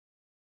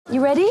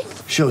You ready?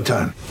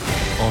 Showtime.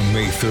 On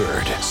May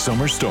 3rd,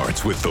 summer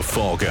starts with The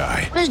Fall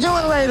Guy. Let's do it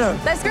later.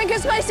 Let's drink a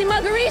spicy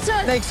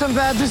margarita. Make some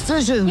bad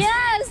decisions.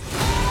 Yes!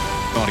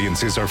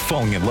 Audiences are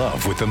falling in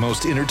love with the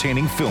most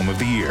entertaining film of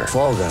the year.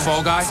 Fall Guy.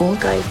 Fall Guy? Fall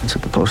Guy. That's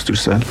what the poster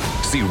said.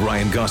 See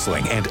Ryan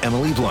Gosling and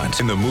Emily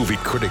Blunt in the movie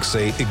critics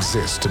say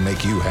exists to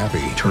make you happy.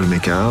 Trying to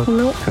make it out?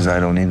 Nope. Because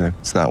I don't either.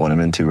 It's not what I'm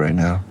into right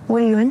now.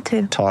 What are you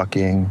into?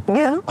 Talking.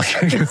 Yeah.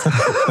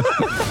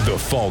 The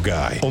Fall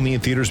Guy. Only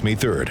in theaters May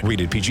 3rd.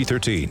 Rated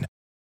PG-13.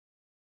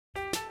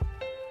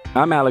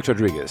 I'm Alex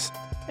Rodriguez.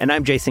 And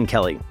I'm Jason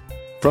Kelly.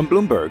 From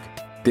Bloomberg,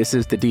 this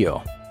is The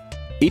Deal.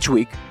 Each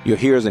week, you'll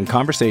hear us in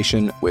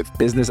conversation with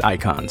business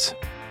icons.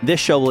 This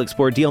show will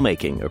explore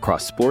deal-making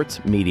across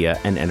sports, media,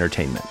 and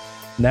entertainment.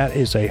 That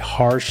is a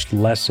harsh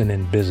lesson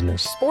in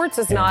business. Sports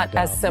is not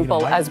as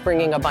simple as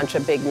bringing a bunch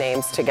of big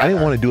names together. I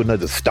didn't want to do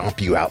another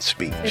stomp you out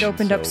speech. It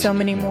opened up so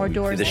many more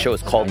doors. The show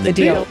is called The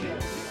Deal.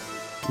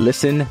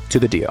 Listen to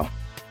The Deal.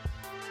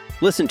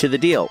 Listen to The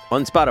Deal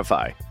on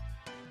Spotify.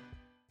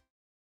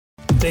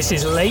 This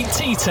is Late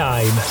Tea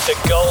Time, the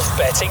golf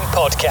betting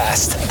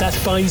podcast that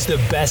finds the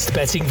best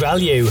betting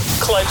value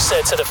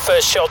closer to the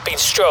first shot being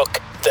struck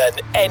than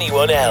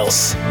anyone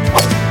else.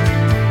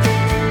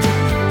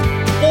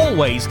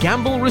 Always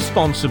gamble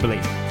responsibly.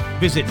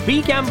 Visit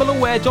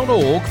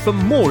begambleaware.org for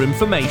more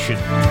information.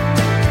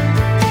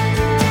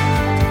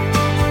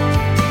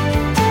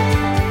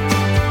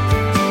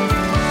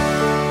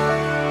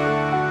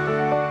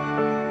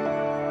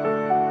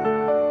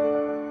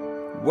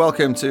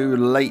 Welcome to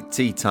Late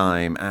Tea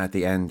Time at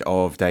the end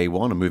of day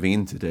one and moving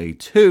into day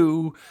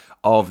two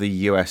of the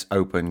US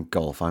Open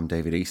Golf. I'm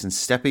David Easton,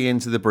 stepping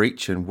into the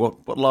breach, and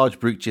what large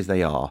breaches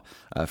they are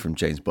from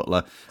James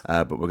Butler.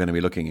 But we're going to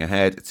be looking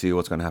ahead to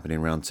what's going to happen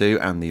in round two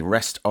and the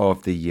rest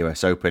of the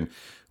US Open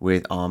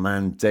with our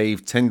man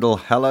Dave Tyndall.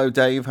 Hello,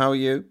 Dave. How are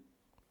you?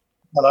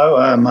 Hello.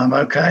 I'm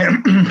okay.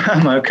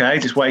 I'm okay.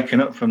 Just waking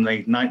up from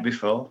the night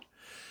before.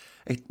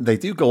 They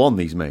do go on,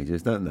 these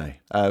majors, don't they?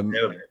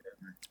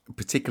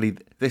 Particularly,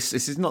 this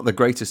is not the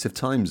greatest of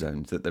time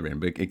zones that they're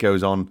in, but it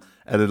goes on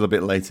a little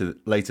bit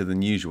later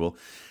than usual.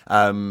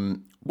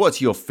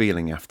 What's your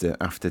feeling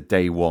after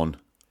day one?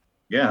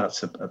 Yeah,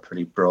 that's a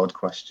pretty broad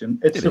question.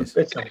 It's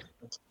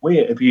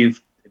weird if you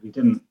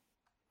didn't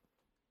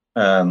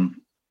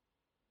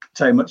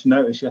take much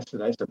notice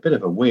yesterday. It's a bit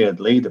of a weird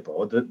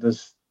leaderboard.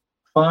 There's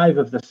five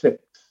of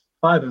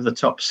the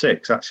top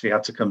six actually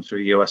had to come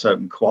through US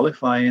Open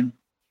qualifying.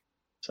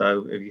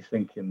 So if you're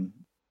thinking,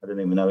 I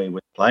didn't even know he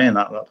was playing,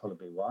 that'd probably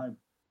be why.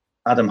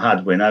 Adam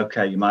Hadwin,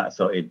 okay, you might have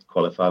thought he'd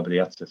qualify, but he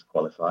had to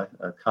qualify.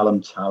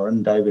 Callum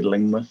Tarrant, David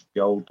Lingmuth,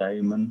 Joel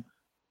Damon,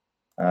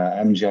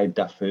 MJ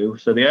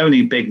Dafu. So the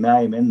only big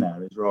name in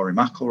there is Rory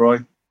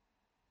McIlroy.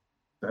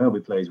 So he'll be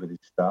pleased with his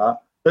start.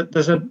 But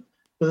there's a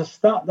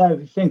start there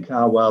if you think,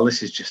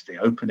 this is just the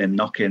opening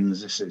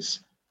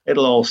knock-ins.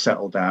 It'll all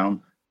settle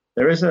down.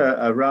 There is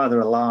a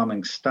rather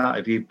alarming start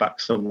if you back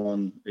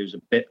someone who's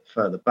a bit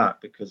further back,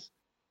 because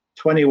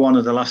 21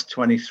 of the last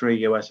 23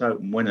 US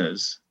Open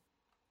winners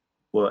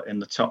were in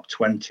the top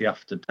 20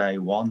 after day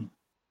one.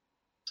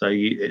 So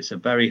it's a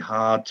very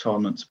hard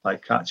tournament to play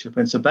catch-up.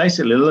 And so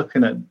basically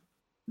looking at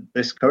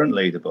this current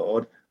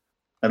leaderboard,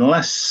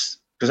 because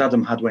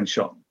Adam Hadwin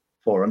shot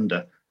 4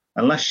 under,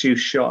 unless you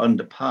shot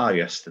under par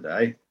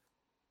yesterday,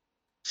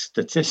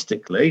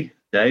 statistically,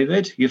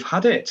 David, you've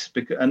had it.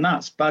 And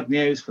that's bad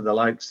news for the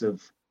likes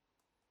of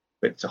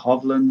Victor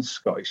Hovland,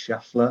 Scotty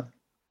Scheffler,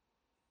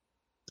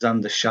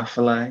 Xander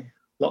Schauffele,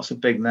 lots of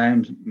big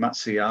names,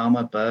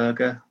 Matsuyama,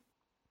 Berger,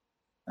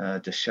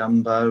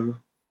 DeChambeau,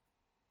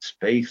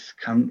 Spieth,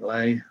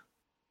 Cantlay,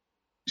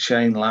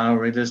 Shane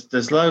Lowry.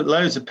 There's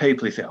loads of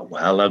people who think,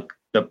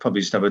 they'll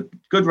probably just have a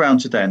good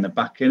round today and they're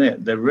back in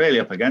it. They're really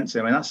up against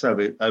it. I mean, that's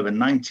over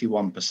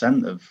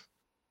 91%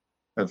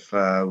 of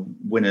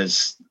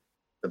winners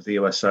of the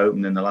US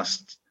Open in the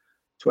last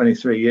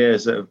 23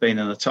 years that have been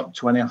in the top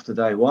 20 after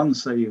day one.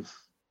 So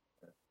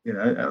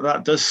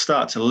that does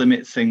start to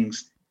limit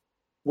things,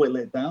 whittle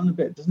it down a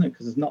bit, doesn't it?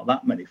 Because there's not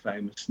that many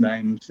famous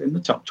names in the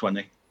top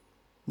 20.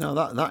 No,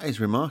 that is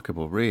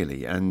remarkable,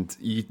 really. And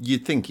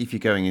you'd think if you're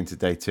going into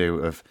day two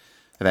of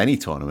any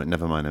tournament,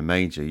 never mind a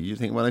major, you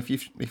think, well, if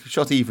you've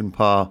shot even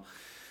par,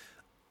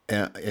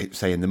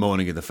 say in the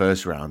morning of the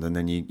first round, and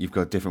then you've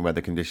got different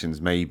weather conditions,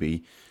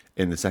 maybe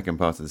in the second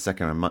part of the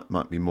second round,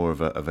 might be more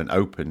of an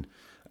open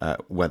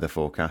weather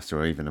forecast,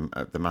 or even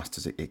the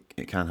Masters,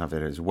 it can have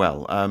it as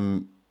well.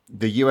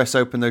 The US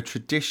Open, though,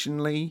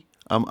 traditionally.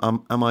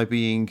 Am I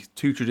being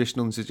too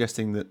traditional in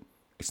suggesting that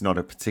it's not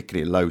a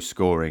particularly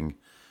low-scoring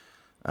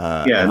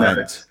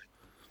event?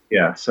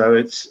 So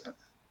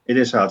it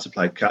is hard to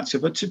play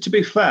catch-up. But to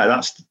be fair,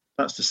 that's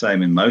the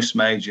same in most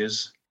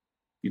majors.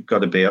 You've got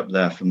to be up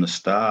there from the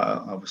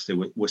start.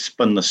 Obviously, we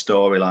spun the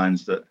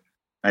storylines that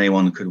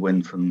anyone could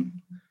win from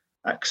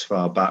X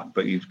far back,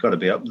 but you've got to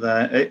be up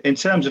there. In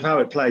terms of how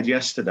it played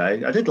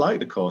yesterday, I did like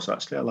the course,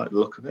 actually. I like the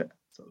look of it. I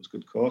thought it was a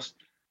good course.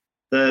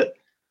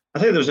 I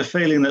think there was a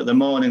feeling that the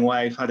morning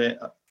wave had it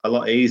a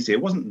lot easier.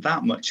 It wasn't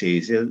that much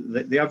easier.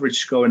 The average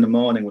score in the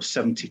morning was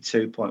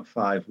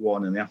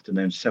 72.51, in the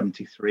afternoon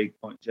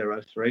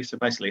 73.03. So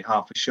basically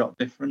half a shot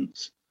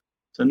difference.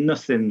 So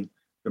nothing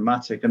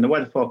dramatic. And the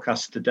weather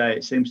forecast today,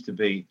 it seems to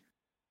be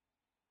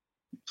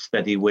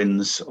steady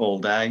winds all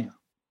day.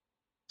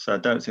 So I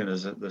don't think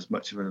there's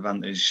much of an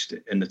advantage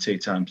in the tee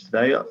times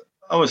today.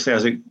 Obviously,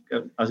 as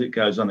it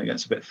goes on, it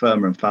gets a bit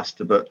firmer and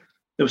faster. But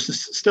there was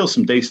still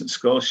some decent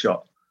score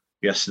shot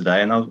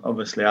yesterday, and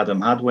obviously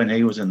Adam Hadwin,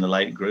 he was in the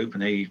late group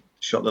and he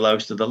shot the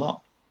lowest of the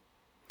lot.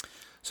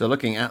 So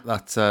looking at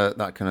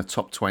that kind of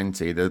top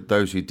 20,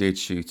 those who did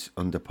shoot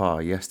under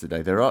par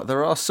yesterday, there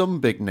are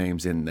some big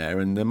names in there,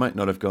 and they might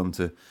not have gone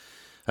to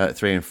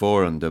 3 and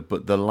 4 under,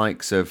 but the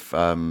likes of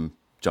John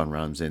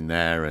Rahm's in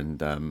there, and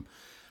Arman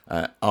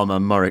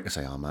Morikawa. I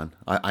say Arman.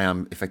 I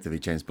am effectively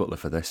James Butler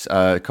for this.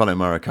 Colin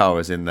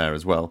Morikawa's in there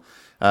as well,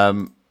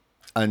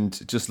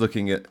 and just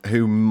looking at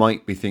who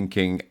might be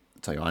thinking,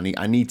 tell you,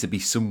 I need to be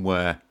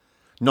somewhere,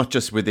 not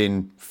just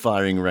within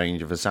firing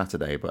range of a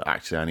Saturday, but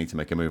actually I need to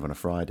make a move on a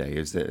Friday.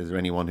 Is there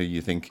anyone who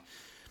you think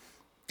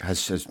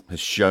has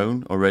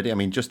shown already? I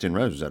mean, Justin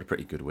Rose has had a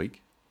pretty good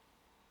week.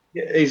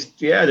 Yeah,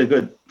 he had a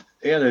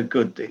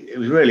good. It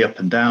was really up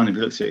and down. If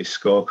you looked at his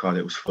scorecard,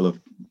 it was full of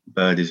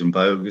birdies and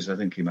bogeys. I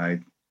think he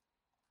made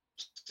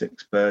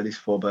 6 birdies,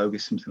 4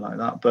 bogeys, something like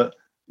that. But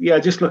yeah,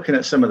 just looking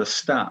at some of the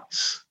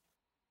stats,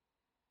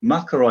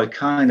 McIlroy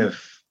kind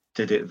of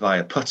did it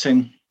via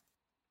putting.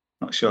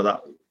 Not sure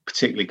that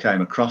particularly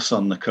came across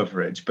on the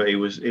coverage, but he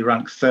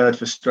ranked 3rd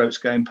for strokes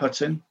gained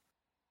putting.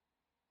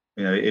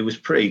 You know, it was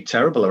pretty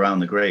terrible around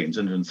the greens,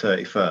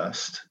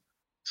 131st.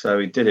 So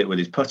he did it with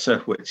his putter,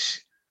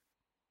 which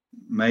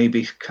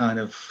maybe kind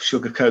of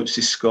sugarcoats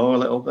his score a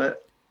little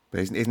bit. But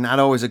isn't that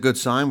always a good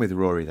sign with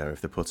Rory there if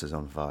the putter's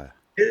on fire?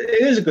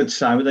 It is a good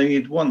sign, but then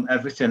you'd want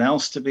everything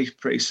else to be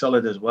pretty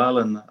solid as well.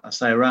 And I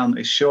say around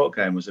his short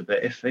game was a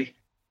bit iffy.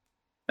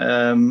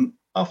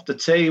 Off the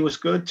tee was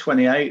good,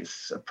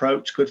 28th,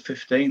 approach good,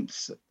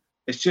 15th.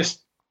 It's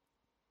just,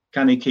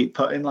 can he keep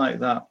putting like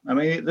that? I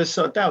mean, there's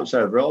sort of doubts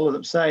over all of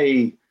them.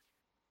 Say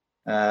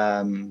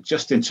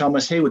Justin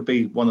Thomas, he would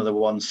be one of the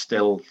ones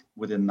still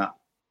within that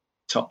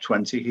top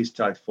 20. He's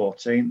tied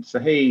 14th. So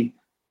he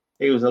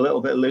was a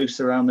little bit loose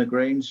around the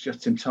greens,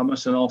 Justin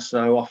Thomas, and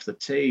also off the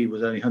tee he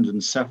was only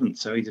 107th,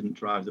 so he didn't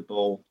drive the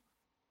ball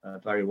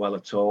very well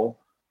at all.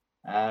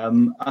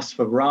 As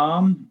for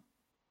Rahm,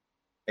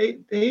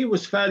 he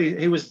was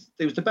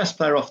the best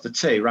player off the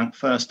tee, ranked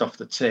 1st off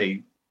the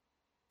tee.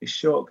 His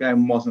short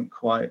game wasn't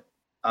quite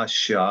as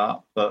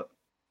sharp, but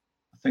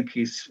I think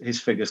his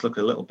figures look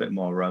a little bit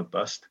more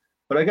robust.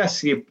 But I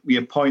guess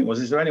your point was,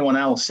 is there anyone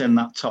else in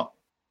that top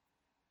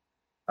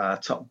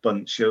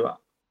bunch who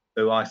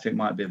I think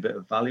might be a bit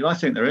of value? I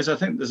think there is. I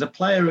think there's a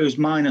player who's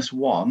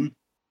 -1,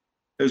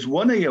 who's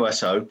won a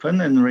US Open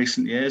in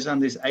recent years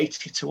and is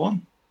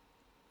 80-1.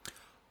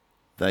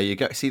 There you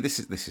go. See, this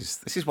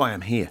is why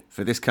I'm here,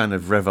 for this kind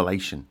of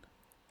revelation.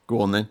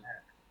 Go on then.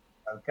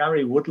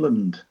 Gary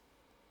Woodland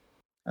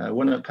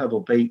won at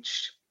Pebble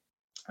Beach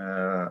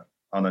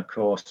on a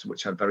course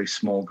which had very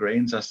small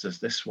greens, as does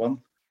this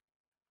one.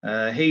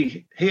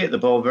 He hit the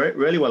ball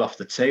really well off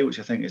the tee, which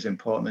I think is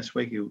important this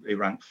week. He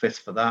ranked 5th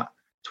for that.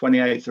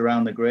 28th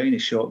around the green.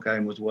 His short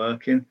game was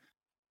working.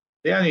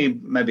 The only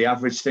maybe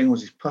average thing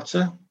was his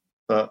putter,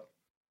 but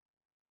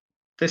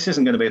this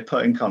isn't going to be a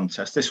putting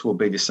contest. This will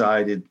be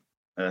decided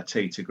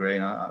tee to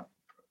green. I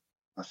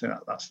think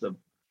that's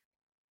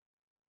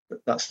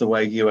the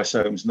way US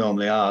Opens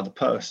normally are. The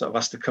putter sort of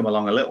has to come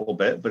along a little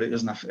bit, but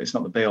it's not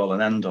the be all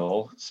and end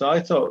all. So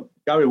I thought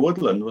Gary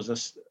Woodland was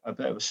a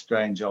bit of a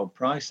strange old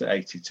price at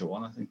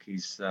 80-1. I think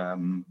he's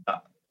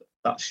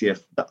that's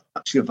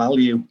your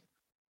value.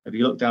 If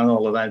you look down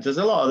all of that, there's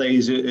a lot of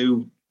these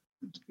who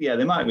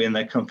they might be in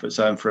their comfort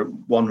zone for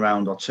 1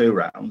 round or 2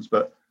 rounds,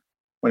 but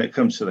when it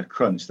comes to the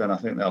crunch, then I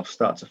think they'll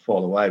start to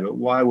fall away. But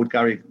why would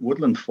Gary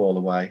Woodland fall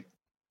away,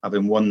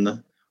 having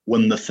won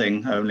the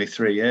thing only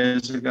 3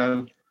 years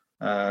ago?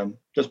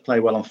 Does play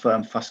well on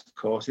firm, fast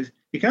courses.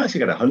 You can actually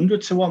get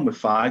 100-1 with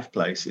 5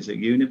 places at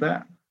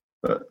Unibet,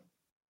 but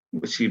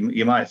which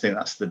you might think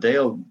that's the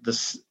deal.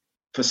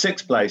 For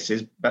 6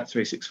 places,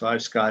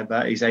 Bet365, Sky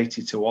Bet, he's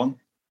 80-1.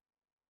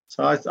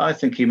 So I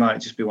think he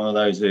might just be one of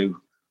those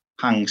who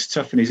hangs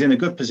tough, and he's in a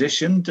good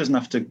position. Doesn't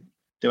have to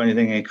do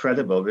anything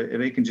incredible, but if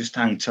he can just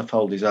hang tough,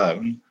 hold his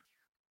own,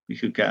 you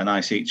could get a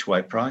nice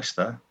each-way price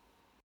there.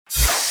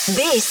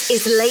 This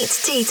is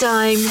Late Tee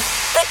Time,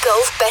 the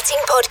golf betting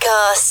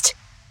podcast.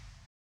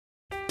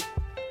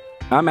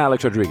 I'm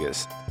Alex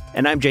Rodriguez.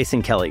 And I'm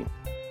Jason Kelly.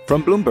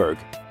 From Bloomberg,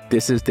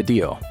 this is The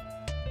Deal.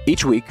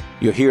 Each week,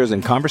 you'll hear us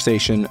in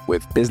conversation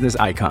with business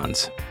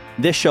icons.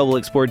 This show will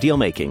explore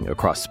deal-making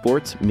across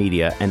sports,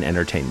 media, and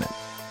entertainment.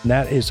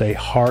 That is a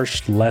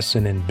harsh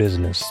lesson in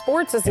business.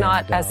 Sports is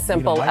not as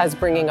simple as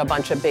bringing a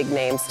bunch of big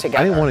names together.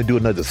 I didn't want to do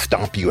another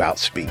stomp you out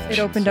speech. It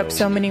opened up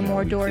so many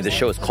more doors. The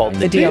show is called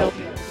The Deal.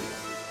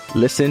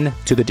 Listen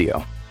to The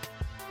Deal.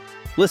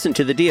 Listen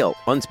to The Deal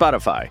on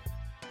Spotify.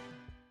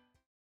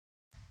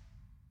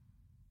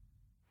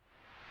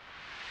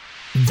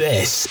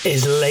 This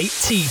is Late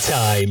Tea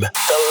Time,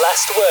 the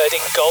last word in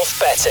golf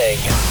betting,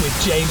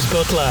 with James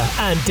Butler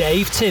and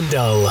Dave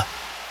Tyndall.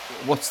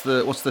 What's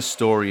the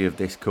story of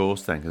this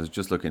course then? Because I was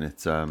just looking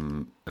at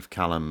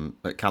Callum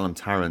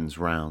Tarran's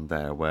round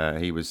there, where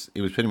he was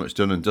pretty much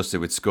done and dusted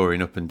with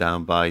scoring up and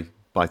down by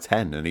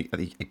 10, and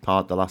he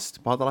parred the last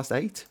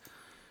 8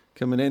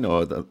 coming in,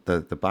 or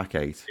the back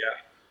 8.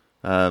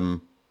 Yeah.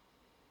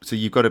 So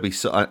you've got to be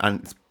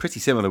and it's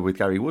pretty similar with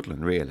Gary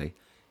Woodland, really.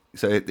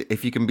 So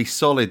if you can be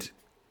solid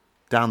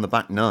down the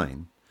back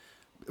 9,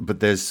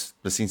 but there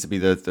seems to be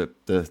the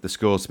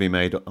scores to be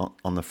made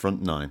on the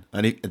front 9,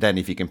 and then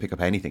if you can pick up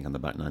anything on the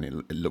back 9,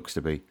 it looks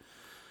to be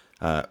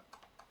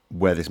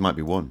where this might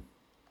be won.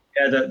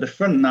 Yeah, the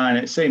front 9.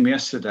 It seemed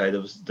yesterday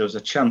there was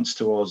a chance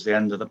towards the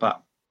end of the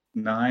back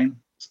 9,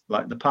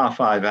 like the par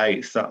 5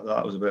 8th.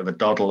 That was a bit of a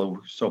doddle.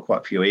 We saw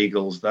quite a few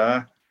eagles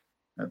there.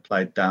 It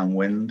played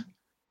downwind.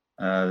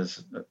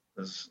 There's a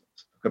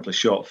couple of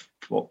short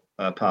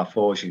par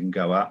 4s you can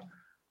go at,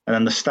 and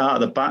then the start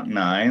of the back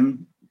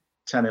 9.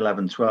 10,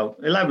 11, 12.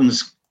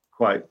 11's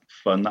quite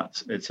fun.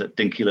 It's a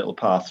dinky little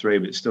par 3,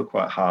 but it's still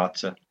quite hard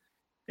to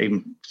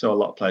even. So a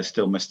lot of players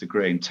still miss the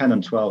green. 10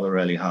 and 12 are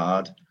really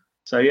hard.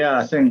 So yeah,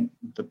 I think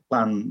the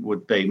plan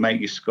would be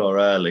make your score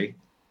early,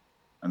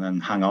 and then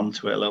hang on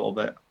to it a little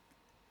bit.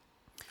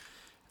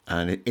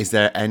 And is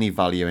there any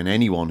value in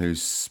anyone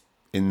who's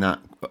in that,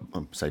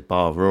 say,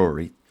 bar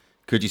Rory?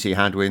 Could you see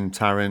Hadwin,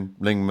 Tarran,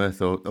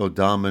 Lingmuth, or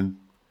Darman,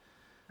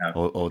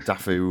 or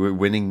Daffy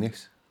winning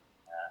this?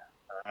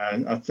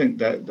 I think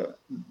that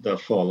they'll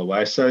fall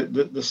away. So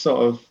the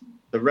sort of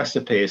the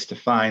recipe is to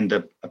find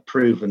a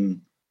proven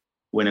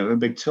winner of a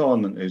big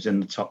tournament who's in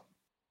the top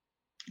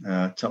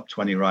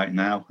 20 right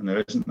now, and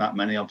there isn't that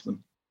many of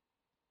them.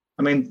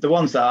 I mean, the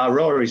ones that are,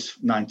 Rory's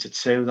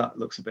 9-2. That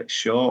looks a bit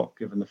short,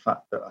 given the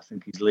fact that I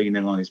think he's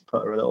leaning on his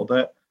putter a little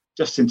bit.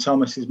 Justin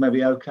Thomas is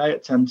maybe okay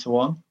at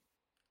 10-1,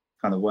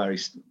 kind of where he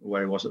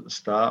was at the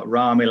start.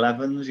 Rahm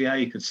 11s, yeah,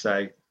 you could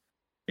say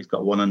he's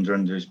got one under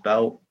his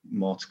belt,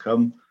 more to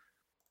come.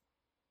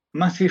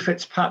 Matthew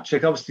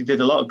Fitzpatrick obviously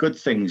did a lot of good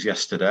things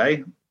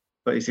yesterday,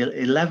 but he's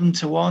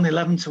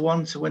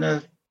 11-1 to win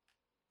a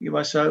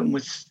US Open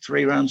with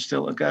 3 rounds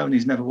still to go, and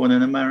he's never won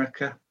in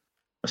America,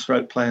 a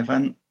stroke play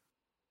event.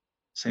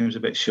 Seems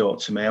a bit short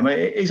to me. I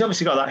mean, he's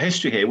obviously got that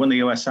history here, won the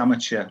US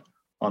Amateur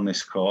on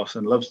this course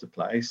and loves the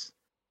place,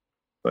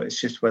 but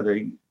it's just whether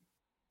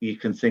you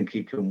can think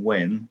he can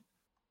win.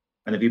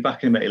 And if you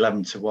back him at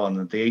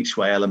 11-1, the each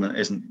way element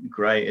isn't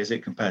great, is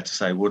it, compared to,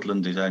 say,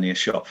 Woodland, who's only a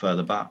shot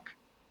further back?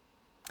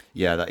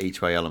 Yeah, that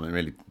each way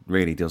element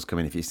really does come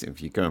in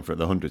if you're going for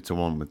the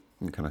 100-1 with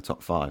kind of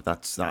top 5.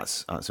 That's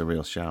a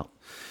real shout.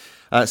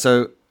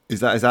 So is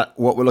that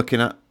what we're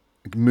looking at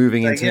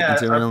moving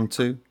into round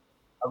 2?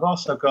 I've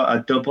also got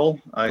a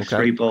double, a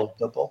 3-ball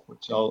double,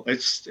 which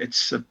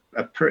it's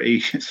a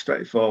pretty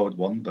straightforward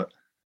one, but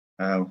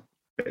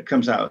it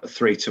comes out at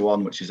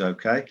 3-1, which is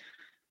okay.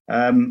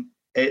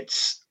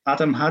 It's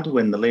Adam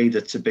Hadwin, the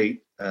leader, to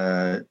beat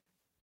Furyk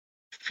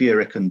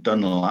and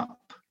Dunlap.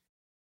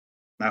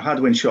 Now,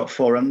 Hadwin shot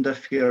 4 under.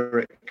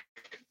 Furyk,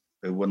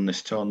 who won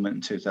this tournament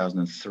in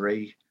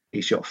 2003,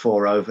 he shot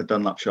 4 over.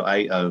 Dunlap shot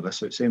 8 over.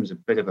 So it seems a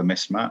bit of a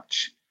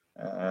mismatch.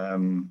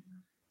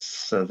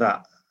 So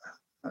that,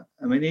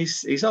 I mean,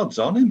 he's odds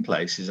on in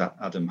places.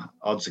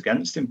 Odds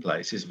against in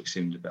places, which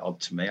seemed a bit odd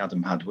to me.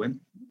 Adam Hadwin.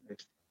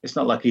 It's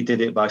not like he did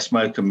it by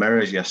smoke and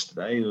mirrors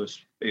yesterday.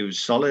 He was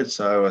solid.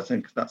 So I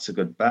think that's a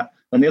good bet.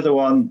 And the other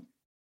one,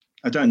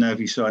 I don't know if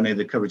you saw any of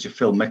the coverage of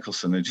Phil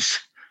Mickelson, who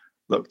just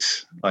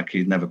looked like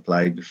he'd never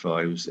played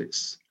before.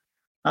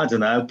 I don't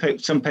know.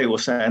 Some people were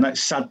saying it's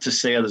sad to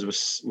see. Others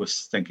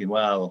was thinking,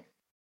 well,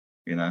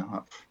 you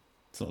know,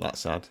 it's not that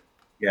sad.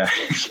 Yeah,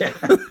 yeah.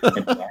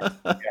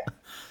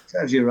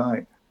 Serves you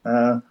right.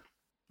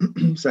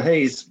 So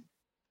he's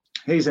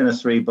in a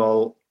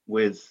 3-ball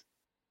with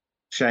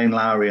Shane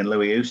Lowry and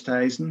Louis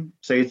Oosthuizen.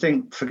 So you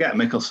think, forget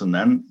Mickelson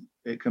then.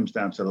 It comes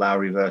down to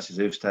Lowry versus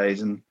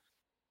Oosthuizen.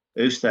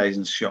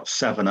 Oosthuizen's shot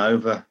 7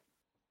 over.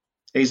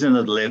 He's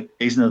another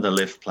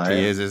live player.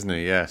 He is, isn't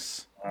he?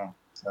 Yes.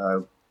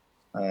 So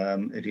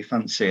if you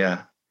fancy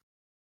a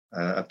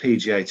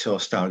PGA Tour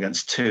star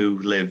against 2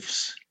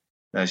 lives,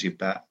 there's your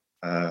bet.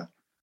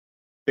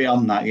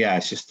 Beyond that, yeah,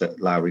 it's just that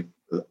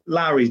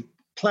Lowry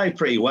played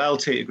pretty well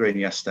tee to green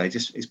yesterday.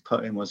 Just his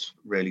putting was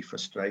really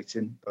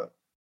frustrating, but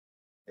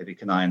if he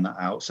can iron that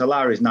out. So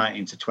Lowry's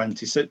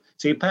 19-20.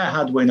 So you pair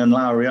Hadwin and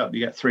Lowry up, you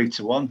get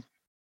 3-1,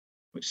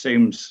 which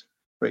seems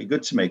pretty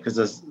good to me, because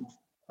there's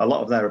a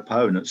lot of their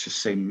opponents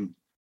just seem,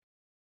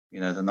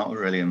 you know, they're not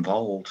really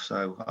involved.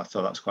 So I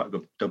thought that's quite a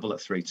good double at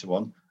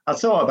 3-1. I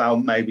thought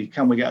about maybe,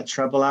 can we get a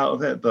treble out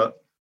of it?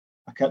 But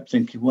I kept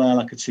thinking, well,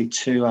 I could see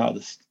 2 out of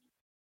this.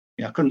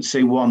 Yeah, I couldn't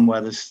see one where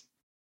there's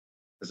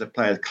a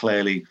player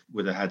clearly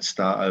with a head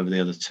start over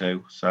the other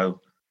 2.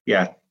 So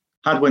yeah,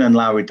 Hadwin and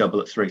Lowry double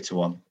at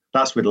 3-1.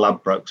 That's with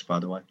Ladbrokes, by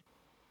the way.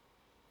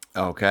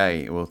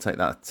 Okay, we'll take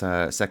that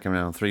second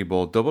round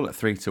 3-ball double at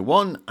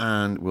 3-1,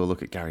 and we'll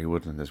look at Gary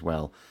Woodland as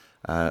well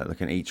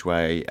looking each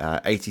way,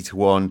 80 to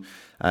 1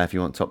 if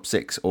you want top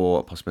 6, or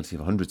a possibility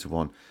of 100 to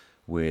 1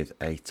 with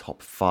a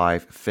top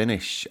 5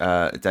 finish.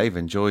 Dave,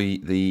 enjoy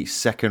the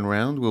second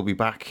round. We'll be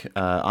back.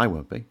 I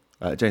won't be.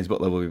 James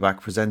Butler will be back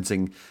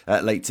presenting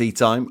Late Tea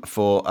Time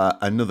for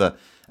another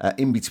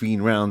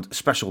in-between round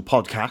special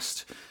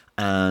podcast.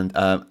 And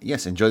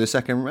yes, enjoy the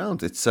second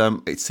round. It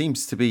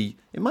seems to be,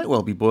 it might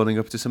well be boiling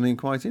up to something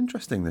quite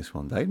interesting, this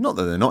one, Dave. Not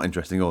that they're not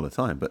interesting all the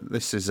time, but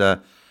this is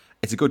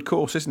it's a good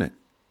course, isn't it?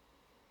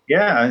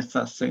 Yeah, I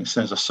think as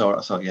soon as I saw it,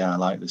 I thought, yeah, I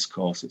like this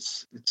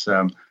course.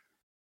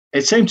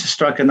 It seemed to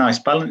strike a nice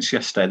balance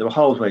yesterday. There were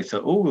holes where you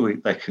thought, oh,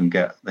 they can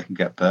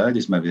get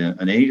birdies, maybe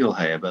an eagle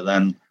here, but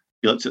then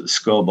you looked at the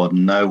scoreboard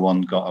and no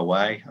one got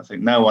away. I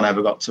think no one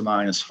ever got to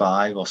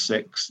 -5 or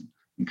 6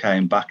 and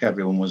came back.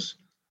 Everyone was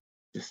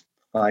just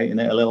fighting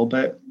it a little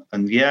bit.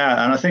 And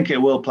I think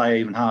it will play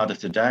even harder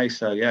today.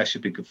 So yeah, it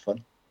should be good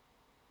fun.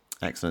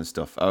 Excellent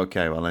stuff.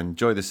 Okay, well,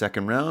 enjoy the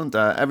second round.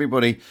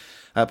 Everybody,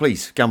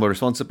 please gamble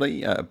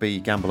responsibly.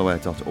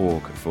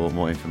 BeGambleAware.org for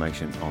more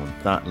information on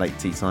that. Late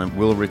Tea Time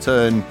will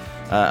return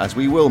as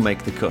we will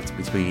make the cut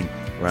between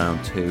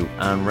round 2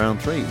 and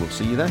round 3. We'll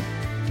see you then.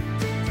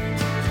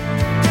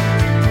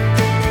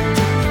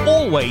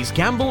 Always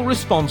gamble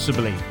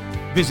responsibly.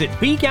 Visit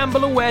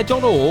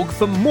BeGambleAware.org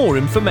for more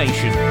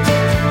information.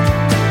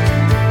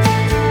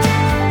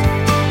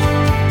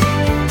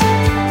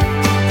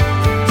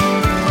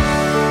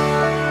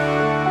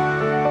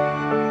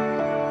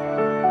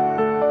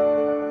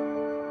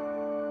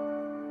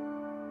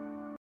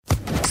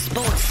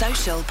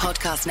 Social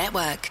Podcast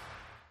Network.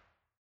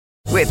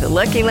 With the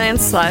Lucky Land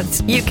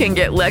Slots, you can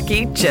get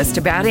lucky just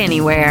about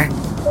anywhere.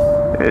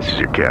 This is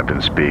your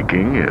captain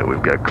speaking.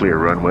 We've got clear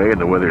runway and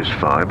the weather's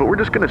fine, but we're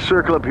just going to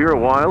circle up here a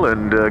while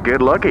and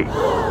get lucky.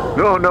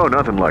 No,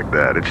 nothing like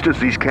that. It's just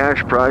these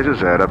cash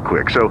prizes add up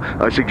quick. So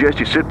I suggest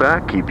you sit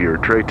back, keep your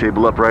tray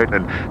table upright,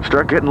 and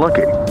start getting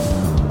lucky.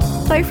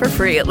 Play for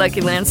free at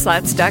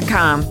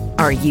LuckyLandSlots.com.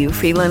 Are you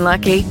feeling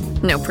lucky?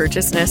 No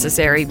purchase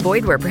necessary.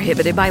 Void where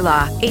prohibited by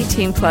law.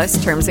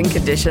 18+ terms and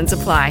conditions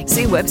apply.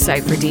 See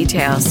website for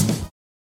details.